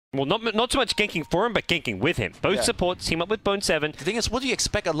Well, not so much ganking for him, but ganking with him. Both supports team up with Bone 7. The thing is, what do you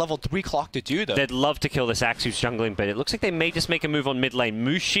expect a level 3 clock to do, though? They'd love to kill this Axe who's jungling, but it looks like they may just make a move on mid lane.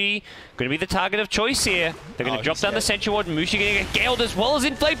 Mushi going to be the target of choice here. They're going to drop down the Sentry Ward, and Mushi going to get Galed as well as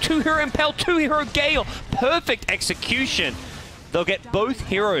Inflame. 2-hero Impel, 2-hero Gale. Perfect execution. They'll get both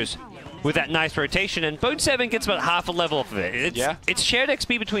heroes with that nice rotation, and Bone 7 gets about half a level off of it. It's shared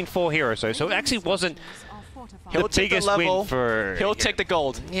XP between 4 heroes, so it actually wasn't the biggest win for... He'll take the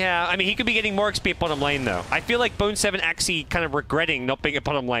gold. Yeah, I mean, he could be getting more XP at bottom lane, though. I feel like Bone 7 actually kind of regretting not being at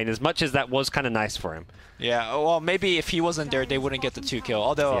bottom lane, as much as that was kind of nice for him. Yeah, well, maybe if he wasn't there, they wouldn't get the 2 kill.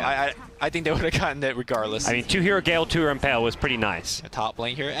 Although, I think they would have gotten it regardless. I mean, 2-hero Gale, 2-hero Impale was pretty nice. Top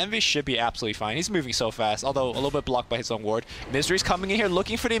lane here. Envy should be absolutely fine. He's moving so fast, although a little bit blocked by his own ward. Misery's coming in here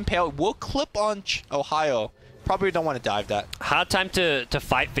looking for the Impale. Will clip on Ohio. Probably don't want to dive that. Hard time to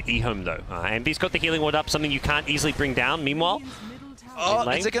fight for EHOME, though. Envy's got the healing ward up, something you can't easily bring down. Meanwhile,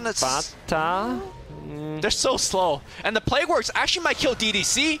 is it gonna... Bata? They're so slow. And the Plague Works actually might kill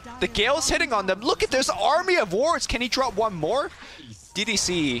DDC. The Gale's hitting on them. Look at this army of wards. Can he drop one more?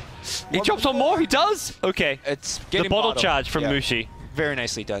 DDC. He drops one more? He does? Okay. It's getting the bottle charge from Mushi. Very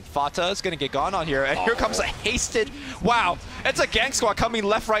nicely done. Fata is going to get gone on here. And here comes a hasted... Wow. It's a gang squad coming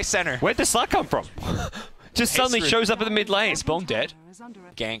left, right, center. Where'd the slot come from? Just suddenly shows up in the mid lane. Is Bone dead?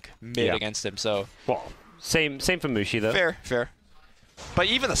 Gank mid against him, so... Well, same for Mushi, though. Fair, fair. But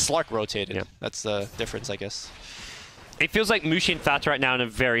even the Slark rotated. Yeah. That's the difference, I guess. It feels like Mushi and Fata right now in a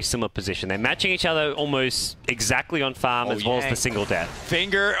very similar position. They're matching each other almost exactly on farm, as well as the single death.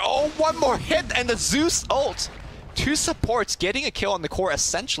 Finger. Oh, one more hit and the Zeus ult. 2 supports getting a kill on the core,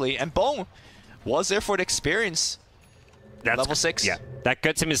 essentially. And Bone was there for the experience. That's level 6. Yeah, that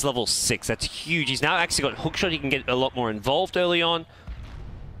gets him his level 6. That's huge. He's now actually got hookshot. He can get a lot more involved early on.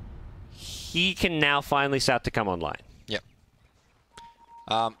 He can now finally start to come online. Yep.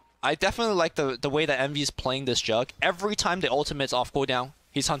 I definitely like the way that Envy is playing this Jug. Every time the ultimate's off cooldown,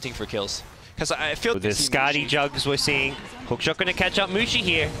 he's hunting for kills. Because I feel with the Skadi Jugs we're seeing, hookshot going to catch up Mushi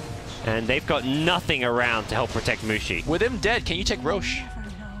here. And they've got nothing around to help protect Mushi. With him dead, can you take Roche?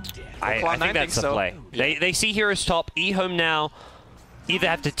 I think that's the play. Yeah. They see Heroes top. EHOME now either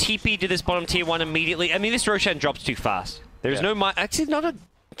have to TP to this bottom tier 1 immediately. I mean, this Roshan drops too fast. There's no... Actually, not a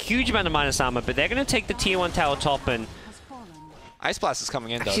huge amount of minus armor, but they're going to take the tier 1 tower top and... Ice Blast is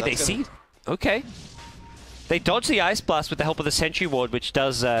coming in, though. Actually, they see... Okay. They dodge the Ice Blast with the help of the Sentry Ward, which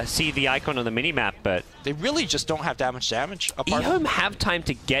does see the icon on the minimap, but... They really just don't have damage. EHOME have time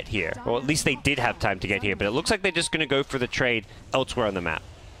to get here, or at least they did have time to get here, but it looks like they're just going to go for the trade elsewhere on the map.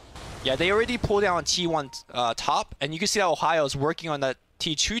 Yeah, they already pulled down T1 top, and you can see that Ohio is working on that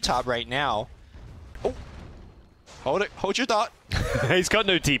T2 top right now. Oh, hold it, hold your thought. He's got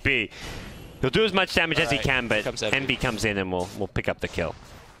no TP. He'll do as much damage as he can, but MB comes in and we'll pick up the kill.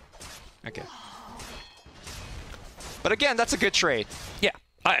 Okay. But again, that's a good trade. Yeah.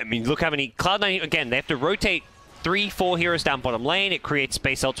 I mean, look how many... Cloud9, again, they have to rotate 3-4 heroes down bottom lane. It creates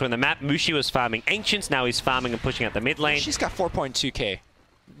space elsewhere in the map. Mushi was farming Ancients. Now he's farming and pushing out the mid lane. She's got 4.2k.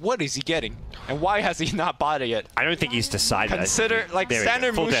 What is he getting? And why has he not bought it yet? I don't think he's decided. Consider, like,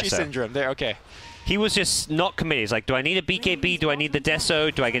 standard Mushi syndrome. There, okay. He was just not committed. He's like, do I need a BKB? Do I need the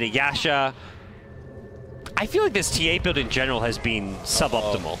Deso? Do I get a Yasha? I feel like this TA build in general has been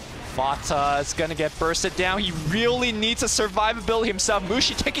suboptimal. Fata is going to get bursted down. He really needs a survivability himself.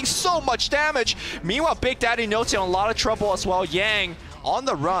 Mushi taking so much damage. Meanwhile, Big Daddy Note in a lot of trouble as well. Yang on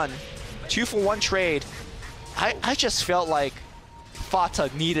the run. 2-for-1 trade. I just felt like Fata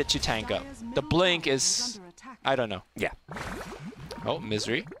needed to tank up. The blink is... I don't know. Yeah. Oh,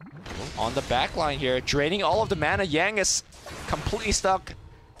 Misery. On the back line here. Draining all of the mana. Yang is completely stuck.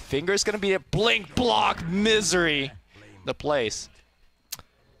 Finger's going to be a blink block. Misery. The place.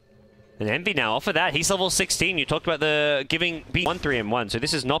 And Envy now, off of that, he's level 16. You talked about the being 1-3-1, so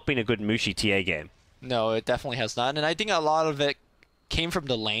this has not been a good Mushi TA game. No, it definitely has not. And I think a lot of it came from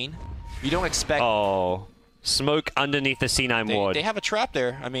the lane. You don't expect... Oh, smoke underneath the C9 ward. They have a trap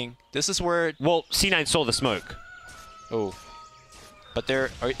there. I mean, this is where... Well, C9 saw the smoke. Oh. But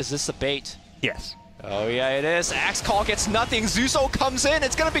is this a bait? Yes. Oh, yeah, it is. Axe Call gets nothing. Zuzo comes in.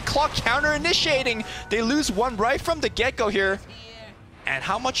 It's going to be clock counter initiating. They lose one right from the get-go here. And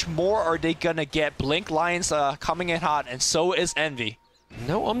how much more are they going to get? Blink Lions coming in hot, and so is Envy.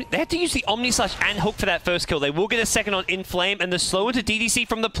 No, they had to use the Omni Slash and hook for that first kill. They will get a second on Inflame, and the slow into DDC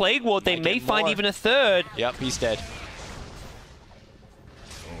from the Plague Ward. They may find even a third. Yep, he's dead.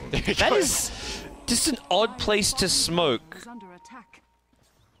 That is just an odd place to smoke.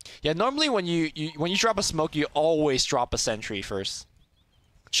 Yeah, normally when you drop a smoke, you always drop a sentry first.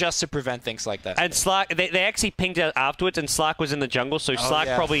 just to prevent things like that. And Slark, they actually pinged out afterwards, and Slark was in the jungle, so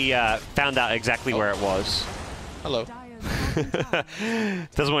Slark probably found out exactly where it was. Hello.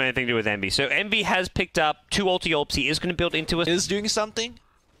 Doesn't want anything to do with Envy. So Envy has picked up 2 ulti ults. He is going to build into it. Is doing something,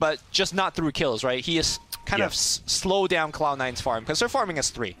 but just not through kills, right? He is kind of slow down Cloud9's farm, because they're farming as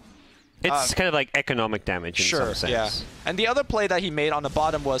 3. It's kind of like economic damage in some sense. Yeah. And the other play that he made on the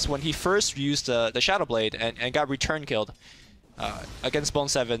bottom was when he first used the Shadow Blade and got return killed against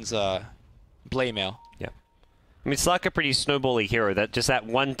Bone7's Blade Mail. Yeah. I mean, it's like a pretty snowbally hero that just that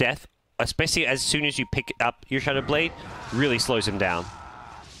one death, especially as soon as you pick up your Shadow Blade, really slows him down.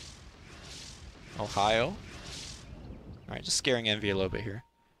 Ohio. Alright, just scaring Envy a little bit here.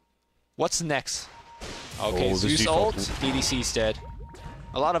 What's next? Okay, Zeus ult, DDC's dead.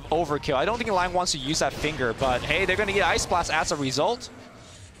 A lot of overkill. I don't think Lion wants to use that finger, but hey, they're going to get Ice Blast as a result.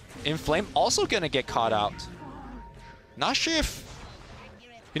 Inflame also going to get caught out. Not sure if...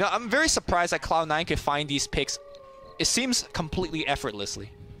 You know, I'm very surprised that Cloud9 could find these picks. It seems completely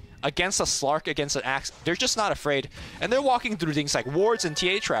effortlessly. Against a Slark, against an Axe, they're just not afraid. And they're walking through things like wards and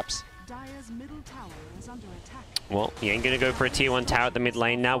TA traps. Well, he ain't going to go for a tier 1 tower at the mid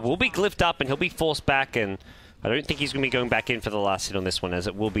lane now. Will be glyphed up and he'll be forced back, and I don't think he's going to be going back in for the last hit on this one, as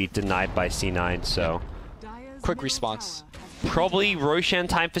it will be denied by C9, so... Quick response. Probably Roshan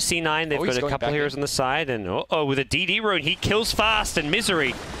time for C9. They've got a couple heroes on the side, and with a DD rune, he kills fast, and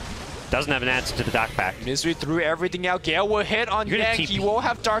Misery doesn't have an answer to the Dark Pact. Misery threw everything out. Gale will hit on Yang. He will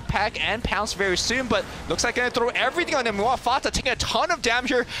have Dark Pact and Pounce very soon, but looks like going to throw everything on him. Fata taking a ton of damage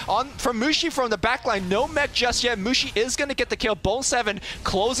here from Mushi from the backline. No mech just yet. Mushi is going to get the kill. Bone7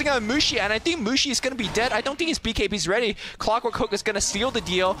 closing on Mushi, and I think Mushi is going to be dead. I don't think his BKB's ready. Clockwork Hook is going to seal the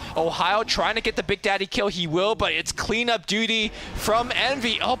deal. Ohio trying to get the Big Daddy kill. He will, but it's cleanup duty from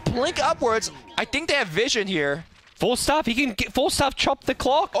Envy. Oh, blink upwards. I think they have vision here. Full staff, he can get full staff chop the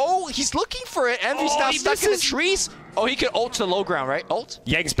clock. Oh, he's looking for it. Envy's now stuck in the trees. Oh, he can ult to the low ground, right? Ult?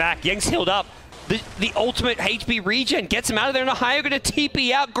 Yang's back. Yang's healed up. The ultimate HP regen gets him out of there, and Ohio going to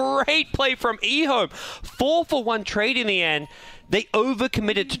TP out. Great play from EHOME. 4-for-1 trade in the end. They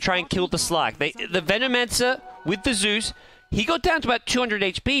overcommitted to try and kill the Slark. The Venomancer with the Zeus, he got down to about 200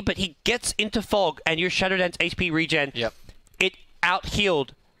 HP, but he gets into Fog, and your Shadow Dance HP regen, it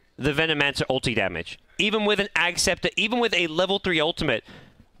out-healed the Venomancer ulti damage. Even with an Ag Scepter, even with a level 3 ultimate,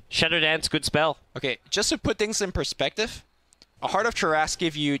 Shadow Dance, good spell. Okay, just to put things in perspective, a Heart of Trask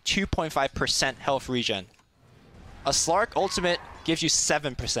gives you 2.5% health regen. A Slark ultimate gives you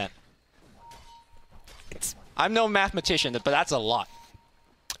 7%. I'm no mathematician, but that's a lot.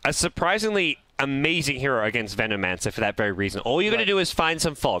 A surprisingly amazing hero against Venomancer for that very reason. All you're going to do is find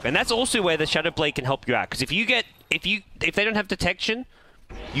some Fog, and that's also where the Shadow Blade can help you out. Because if they don't have detection,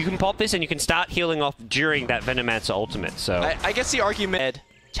 you can pop this and you can start healing off during that Venomancer ultimate. So I guess the argument,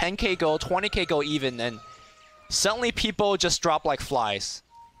 10k gold, 20k gold even, and suddenly people just drop like flies.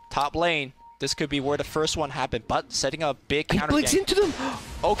 Top lane, this could be where the first one happened, but setting a big counter. He blinks into them.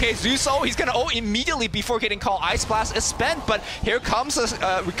 Okay, Zeus, he's gonna ult immediately before getting called. Ice Blast is spent, but here comes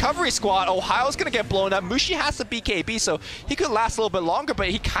a recovery squad. Ohio's gonna get blown up. Mushi has the BKB, so he could last a little bit longer, but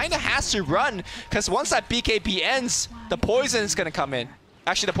he kind of has to run, because once that BKB ends, the poison is gonna come in.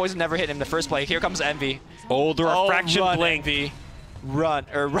 Actually, the poison never hit him in the first play. Here comes Envy. Oh, the refraction blink. Envy. Run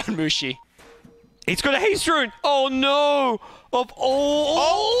Mushi. He's got a haste rune. Oh no!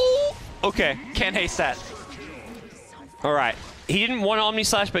 Okay. Can't haste that. All right. He didn't want Omni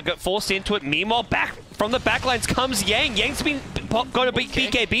Slash, but got forced into it. Meanwhile, back from the backlines comes Yang. Yang's got a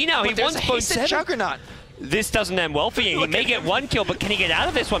BKB now. But he wants Bone7. Juggernaut. This doesn't end well for Yang. He may get one kill, but can he get out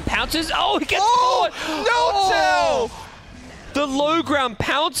of this one? Pounces. Oh, he gets no! The low ground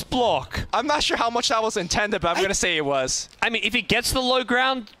pounce block. I'm not sure how much that was intended, but I'm going to say it was. I mean, if he gets the low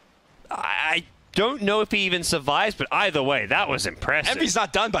ground, I don't know if he even survives, but either way, that was impressive. Envy's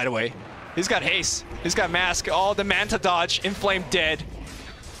not done, by the way. He's got haste. He's got mask. Oh, the Manta dodge. Inflame dead.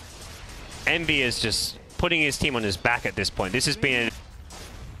 Envy is just putting his team on his back at this point. This has been...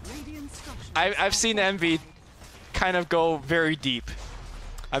 I've seen Envy kind of go very deep.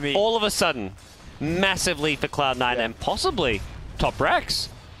 I mean... All of a sudden... Massive lead for Cloud9 and possibly top Rex.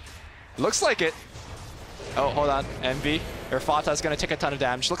 Looks like it. Oh, hold on. Envy. Or Fata's going to take a ton of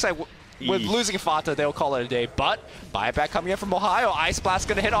damage. Looks like with losing Fata, they'll call it a day. But buyback coming in from Ohio. Ice Blast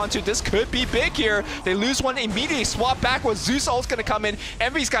going to hit onto. This could be big here. They lose one immediately. Swap back with Zeus ult's going to come in.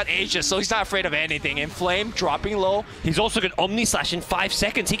 Envy's got Aegis, so he's not afraid of anything. Inflame dropping low. He's also got Omni Slash in 5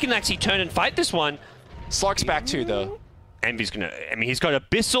 seconds. He can actually turn and fight this one. Slark's back too, though. Envy's going to... I mean, he's got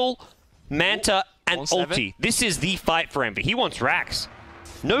Abyssal, Manta, and ulti. This is the fight for Envy. He wants Rax.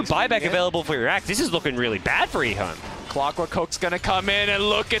 No buyback available for Rax. This is looking really bad for EHOME. Clockwork Coke's gonna come in and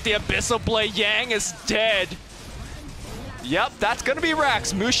look at the Abyssal Blade. Yang is dead. Yep, that's gonna be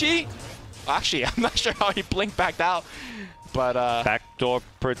Rax. Mushi, actually, I'm not sure how he blinked back out, but Backdoor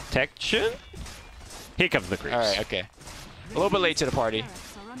protection? Here comes the creeps. Alright, okay. A little bit late to the party.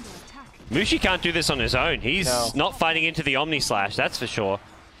 Mushi can't do this on his own. He's not fighting into the Omni Slash, that's for sure.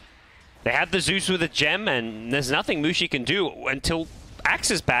 They have the Zeus with a gem, and there's nothing Mushi can do until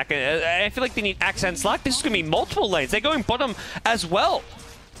Axe is back. I feel like they need Axe and Slack. This is going to be multiple lanes. They're going bottom as well.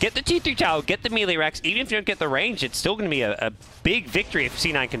 Get the T3 tower, get the melee racks. Even if you don't get the range, it's still going to be a big victory if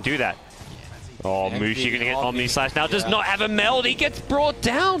C9 can do that. Oh, Mushi going to get Omni Slash now. Does not have a meld. He gets brought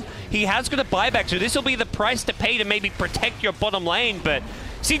down. He has got a buyback, so this will be the price to pay to maybe protect your bottom lane, but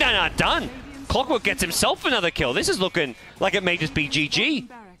C9 aren't done. Clockwork gets himself another kill. This is looking like it may just be GG.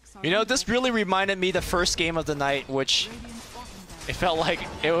 You know, this really reminded me the first game of the night, which it felt like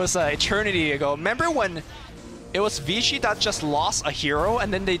it was an eternity ago. Remember when it was Vichy that just lost a hero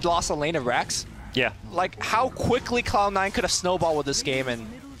and then they lost a lane of Rex? Yeah. Like, how quickly Cloud9 could have snowballed with this game, and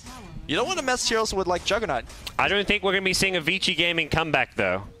you don't want to mess heroes with, like, Juggernaut. I don't think we're going to be seeing a Vichy gaming comeback,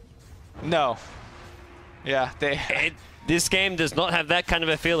 though. No. Yeah, this game does not have that kind of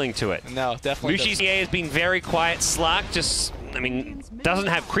a feeling to it. No, definitely Mushi's EA has been very quiet. Slack just, I mean, doesn't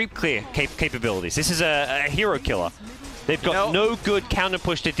have creep clear capabilities. This is a hero killer. They've got no good counter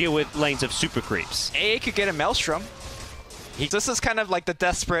push to deal with lanes of super creeps. AA could get a Maelstrom. This is kind of like the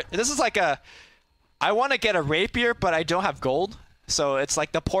desperate... This is like a... I want to get a Rapier, but I don't have gold. So it's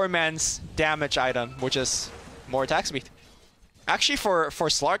like the poor man's damage item, which is more attack speed. Actually, for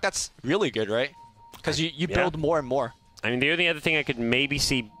Slark, that's really good, right? Because you build more and more. I mean, the only other thing I could maybe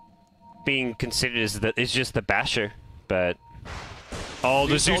see being considered is just the Basher, but... Oh,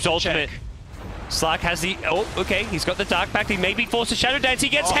 the Zeus ultimate. Slack has the... Oh, okay, he's got the Dark Pact. He may be forced to Shadow Dance. He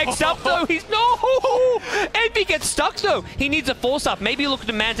gets hexed up, though. He's... No! Envy gets stuck, though. He needs a force up. Maybe look at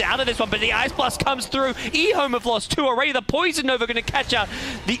the Manta out of this one, but the Ice Blast comes through. EHOME have lost 2 already. The Poison Nova going to catch out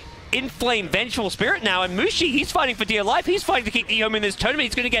the Inflame Vengeful Spirit now, and Mushi, he's fighting for dear life. He's fighting to keep EHOME in this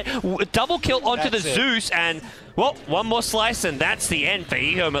tournament. He's going to get a double kill onto the Zeus, and, well, one more slice, and that's the end for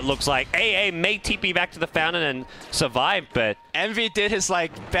EHOME, it looks like. AA may TP back to the Fountain and survive, but... Envy did his,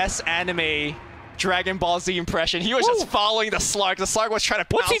 like, best anime Dragon Ball Z impression. He was just following the Slark. The Slark was trying to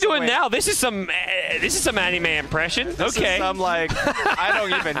pounce What's he doing away. now? This is some anime impression. This is some, like, I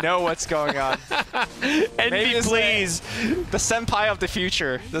don't even know what's going on. Envy, please. The senpai of the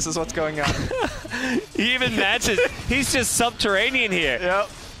future. This is what's going on. He even matches. He's just subterranean here. Yep.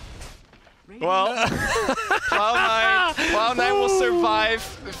 Well, Cloud9 will survive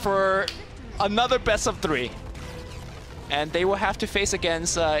for another best of 3. And they will have to face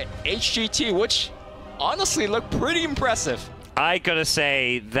against HGT, which honestly look pretty impressive. I gotta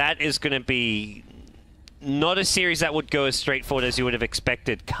say, that is gonna be not a series that would go as straightforward as you would have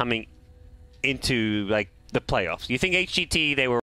expected coming into, like, the playoffs. You think HGT, they were